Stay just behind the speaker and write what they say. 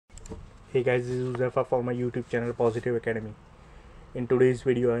Hey guys, this is Uzafa for my YouTube channel Positive Academy. In today's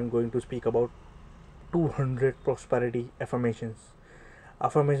video, I am going to speak about 200 prosperity affirmations.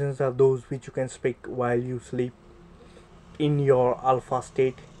 Affirmations are those which you can speak while you sleep in your alpha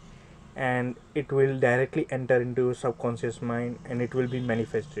state, and it will directly enter into your subconscious mind and it will be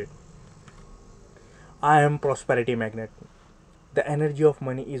manifested. I am prosperity magnet. The energy of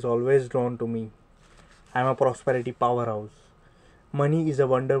money is always drawn to me. I am a prosperity powerhouse. Money is a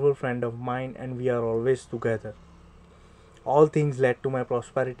wonderful friend of mine and we are always together. All things led to my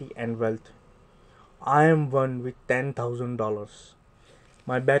prosperity and wealth. I am one with $10,000.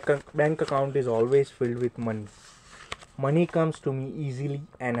 My bank account is always filled with money. Money comes to me easily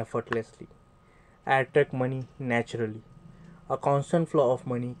and effortlessly. I attract money naturally. A constant flow of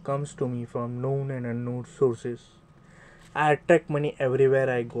money comes to me from known and unknown sources. I attract money everywhere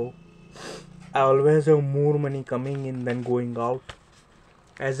I go. I always have more money coming in than going out.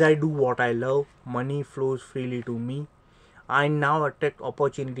 As I do what I love, money flows freely to me. I now attract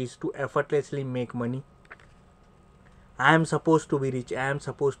opportunities to effortlessly make money. I am supposed to be rich. I am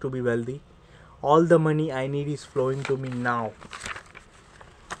supposed to be wealthy. All the money I need is flowing to me now.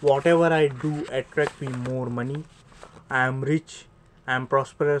 Whatever I do attract me more money. I am rich. I am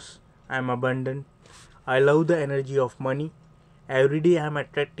prosperous. I am abundant. I love the energy of money. Every day I am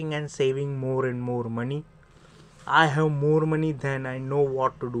attracting and saving more and more money. I have more money than I know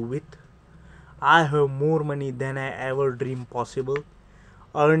what to do with. I have more money than I ever dreamed possible.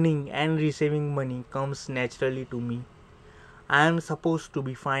 Earning and receiving money comes naturally to me. I am supposed to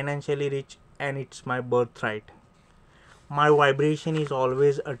be financially rich and it's my birthright. My vibration is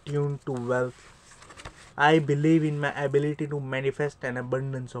always attuned to wealth. I believe in my ability to manifest an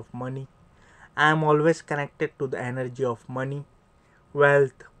abundance of money. I am always connected to the energy of money.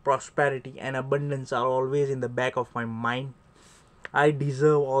 Wealth, prosperity, and abundance are always in the back of my mind. I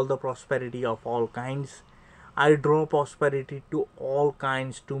deserve all the prosperity of all kinds. I draw prosperity to all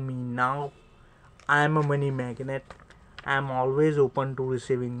kinds to me now. I am a money magnet. I am always open to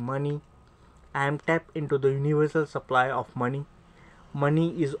receiving money. I am tapped into the universal supply of money.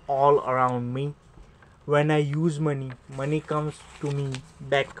 Money is all around me. When I use money, money comes to me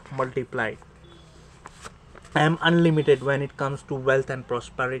back multiplied. I am unlimited when it comes to wealth and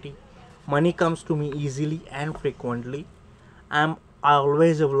prosperity. Money comes to me easily and frequently. I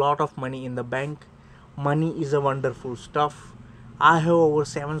always have a lot of money in the bank. Money is a wonderful stuff. I have over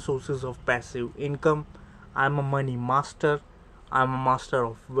 7 sources of passive income. I am a money master. I am a master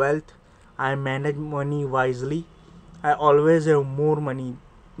of wealth. I manage money wisely. I always have more money,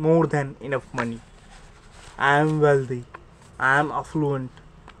 more than enough money. I am wealthy. I am affluent.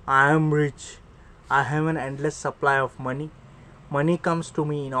 I am rich. I have an endless supply of money. Money comes to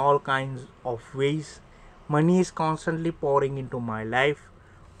me in all kinds of ways. Money is constantly pouring into my life.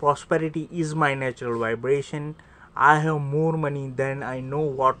 Prosperity is my natural vibration. I have more money than I know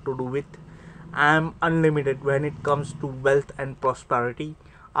what to do with. I am unlimited when it comes to wealth and prosperity.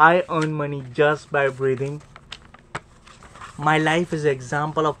 I earn money just by breathing. My life is an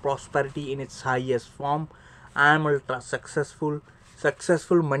example of prosperity in its highest form. I am ultra successful.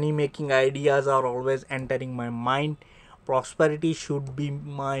 Successful money making ideas are always entering my mind. Prosperity should be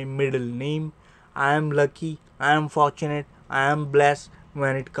my middle name. I am lucky. I am fortunate. I am blessed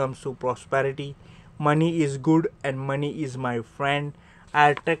when it comes to prosperity. Money is good and money is my friend. I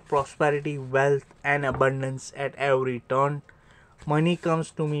attract prosperity, wealth, and abundance at every turn. Money comes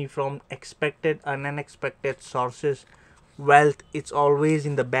to me from expected and unexpected sources. Wealth is always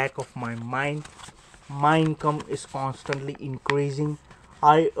in the back of my mind. My income is constantly increasing.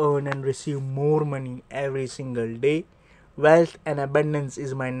 I earn and receive more money every single day. Wealth and abundance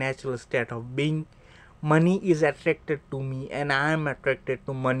is my natural state of being. Money is attracted to me and I am attracted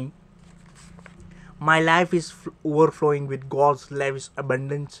to money. My life is overflowing with God's lavish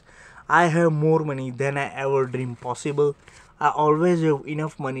abundance. I have more money than I ever dreamed possible. I always have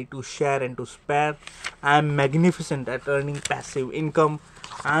enough money to share and to spare. I am magnificent at earning passive income.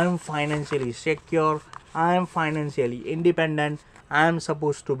 I am financially secure. I am financially independent. I am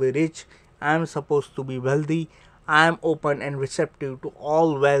supposed to be rich. I am supposed to be wealthy. I am open and receptive to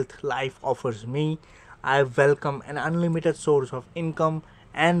all wealth life offers me. I welcome an unlimited source of income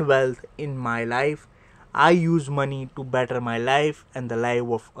and wealth in my life. I use money to better my life and the life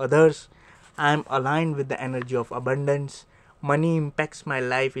of others. I am aligned with the energy of abundance. Money impacts my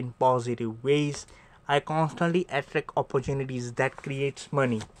life in positive ways. I constantly attract opportunities that creates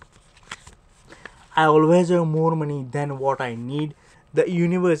money. I always have more money than what I need. The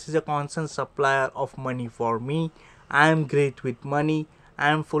universe is a constant supplier of money for me. I am great with money. I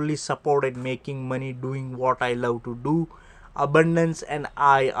am fully supported making money doing what I love to do. Abundance and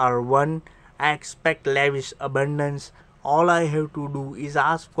I are one. I expect lavish abundance. All I have to do is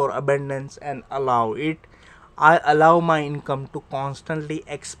ask for abundance and allow it. I allow my income to constantly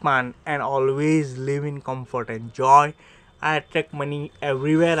expand and always live in comfort and joy. I attract money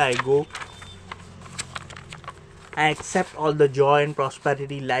everywhere I go. I accept all the joy and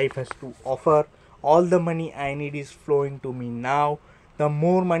prosperity life has to offer. All the money I need is flowing to me now. The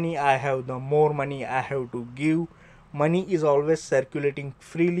more money I have, the more money I have to give. Money is always circulating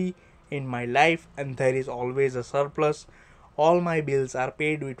freely in my life, and there is always a surplus. All my bills are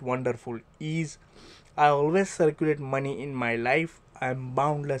paid with wonderful ease. I always circulate money in my life. I am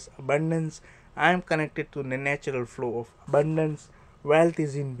boundless abundance. I am connected to the natural flow of abundance. Wealth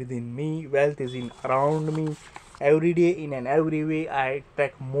is in within me. Wealth is in around me. Every day, in and every way, I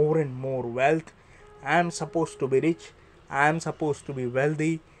attract more and more wealth. I am supposed to be rich. I am supposed to be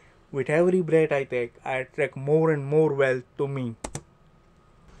wealthy. With every breath I take, I attract more and more wealth to me.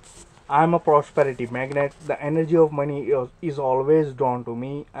 I am a prosperity magnet. The energy of money is always drawn to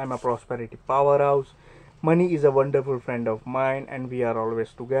me. I am a prosperity powerhouse. Money is a wonderful friend of mine, and we are always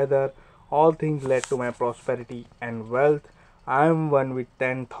together. All things led to my prosperity and wealth. I am one with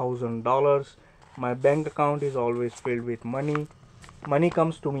 $10,000. My bank account is always filled with money. Money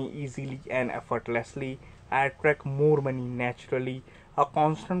comes to me easily and effortlessly. I attract more money naturally. A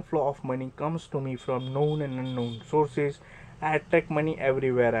constant flow of money comes to me from known and unknown sources. I attract money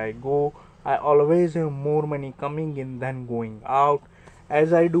everywhere I go. I always have more money coming in than going out.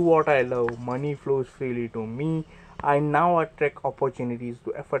 As I do what I love, money flows freely to me. I now attract opportunities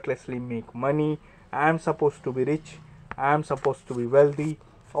to effortlessly make money. I am supposed to be rich. I am supposed to be wealthy.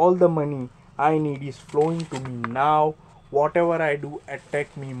 All the money I need is flowing to me now. Whatever I do,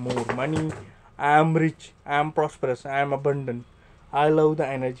 attract me more money. I am rich. I am prosperous. I am abundant. I love the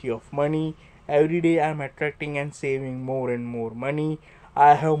energy of money. Every day I am attracting and saving more and more money.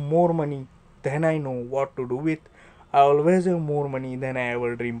 I have more money than I know what to do with. I always have more money than I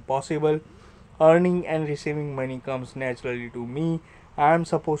ever dreamed possible. Earning and receiving money comes naturally to me. I am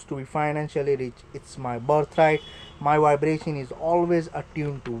supposed to be financially rich. It's my birthright. My vibration is always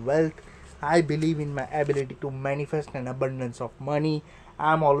attuned to wealth. I believe in my ability to manifest an abundance of money.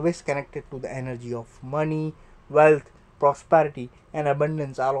 I am always connected to the energy of money. Wealth, prosperity, and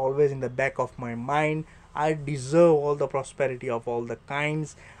abundance are always in the back of my mind. I deserve all the prosperity of all the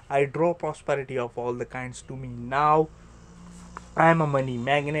kinds. I draw prosperity of all the kinds to me now. I am a money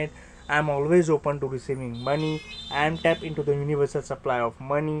magnet. I am always open to receiving money. I am tapped into the universal supply of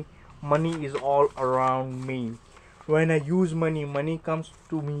money. Money is all around me. When I use money, money comes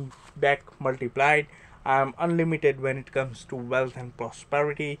to me back multiplied. I am unlimited when it comes to wealth and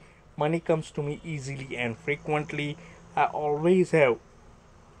prosperity. Money comes to me easily and frequently. I always have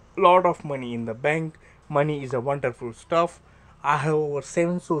lot of money in the bank. Money is a wonderful stuff. I have over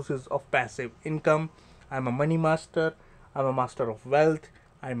 7 sources of passive income. I'm a money master. I'm a master of wealth.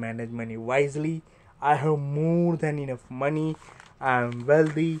 I manage money wisely. I have more than enough money. I am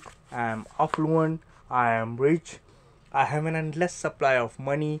wealthy. I am affluent. I am rich. I have an endless supply of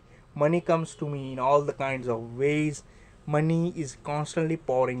money. Money comes to me in all the kinds of ways. Money is constantly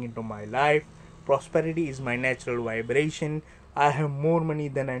pouring into my life. Prosperity is my natural vibration. I have more money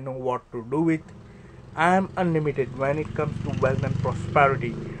than I know what to do with. I am unlimited when it comes to wealth and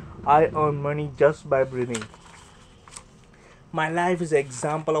prosperity. I earn money just by breathing. My life is an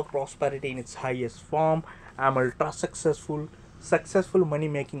example of prosperity in its highest form. I am ultra successful. Successful money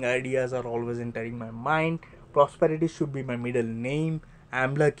making ideas are always entering my mind. Prosperity should be my middle name. I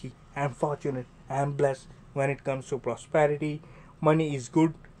am lucky. I am fortunate. I am blessed when it comes to prosperity. Money is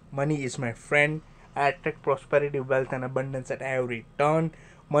good. Money is my friend. I attract prosperity, wealth, and abundance at every turn.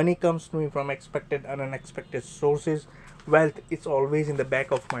 Money comes to me from expected and unexpected sources. Wealth is always in the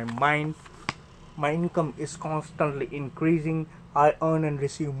back of my mind. My income is constantly increasing. I earn and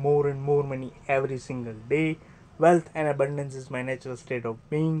receive more and more money every single day. Wealth and abundance is my natural state of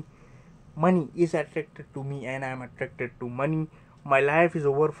being. Money is attracted to me and I am attracted to money. My life is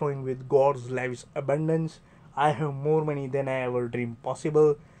overflowing with God's lavish abundance. I have more money than I ever dreamed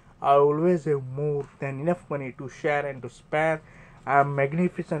possible. I always have more than enough money to share and to spare. I am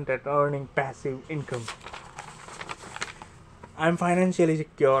magnificent at earning passive income. I'm financially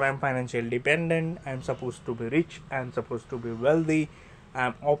secure, I'm financially dependent, I'm supposed to be rich, I'm supposed to be wealthy,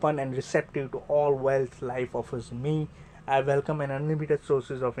 I'm open and receptive to all wealth life offers me. I welcome an unlimited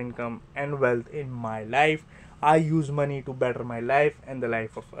sources of income and wealth in my life. I use money to better my life and the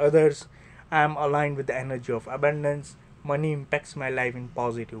life of others. I am aligned with the energy of abundance. Money impacts my life in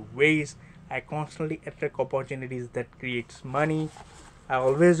positive ways. I constantly attract opportunities that creates money. I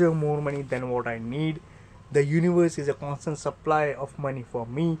always have more money than what I need. The universe is a constant supply of money for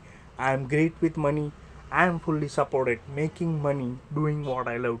me. I am great with money. I am fully supported, making money, doing what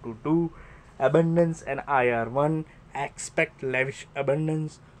I love to do. Abundance and I are one. I expect lavish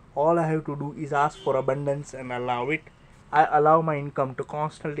abundance. All I have to do is ask for abundance and allow it. I allow my income to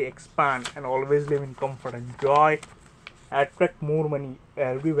constantly expand and always live in comfort and joy. I attract more money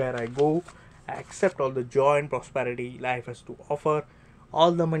everywhere I go. I accept all the joy and prosperity life has to offer.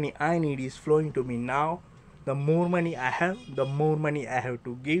 All the money I need is flowing to me now. The more money I have, the more money I have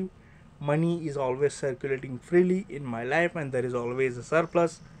to give. Money is always circulating freely in my life, and there is always a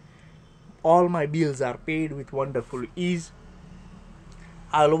surplus. All my bills are paid with wonderful ease.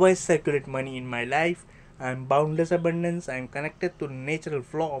 I always circulate money in my life. I am boundless abundance. I am connected to the natural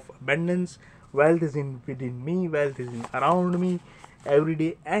flow of abundance. Wealth is in within me. Wealth is in around me. Every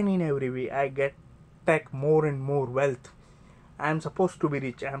day and in every way, I get take more and more wealth. I am supposed to be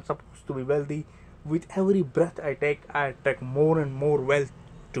rich. I am supposed to be wealthy. With every breath I take more and more wealth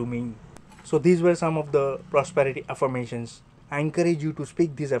to me. So these were some of the prosperity affirmations. I encourage you to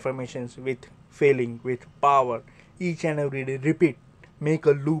speak these affirmations with feeling, with power, each and every day. Repeat, make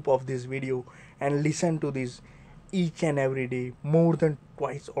a loop of this video and listen to this each and every day, more than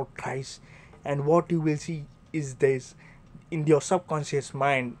twice or thrice. And what you will see is this: in your subconscious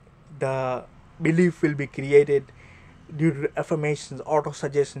mind, the belief will be created due to affirmations, auto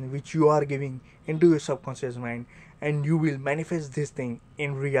suggestion which you are giving into your subconscious mind, and you will manifest this thing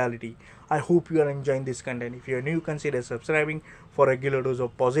in reality. I hope you are enjoying this content. If you are new, consider subscribing for regular dose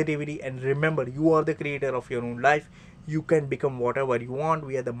of positivity, and remember, you are the creator of your own life. You can become whatever you want.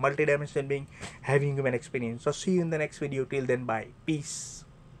 We are the multidimensional being having human experience. So see you in the next video. Till then, bye, peace.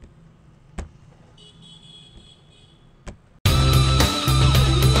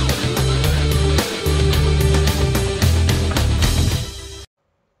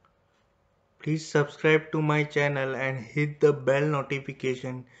 Please subscribe to my channel and hit the bell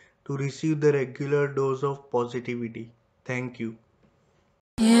notification to receive the regular dose of positivity. Thank you.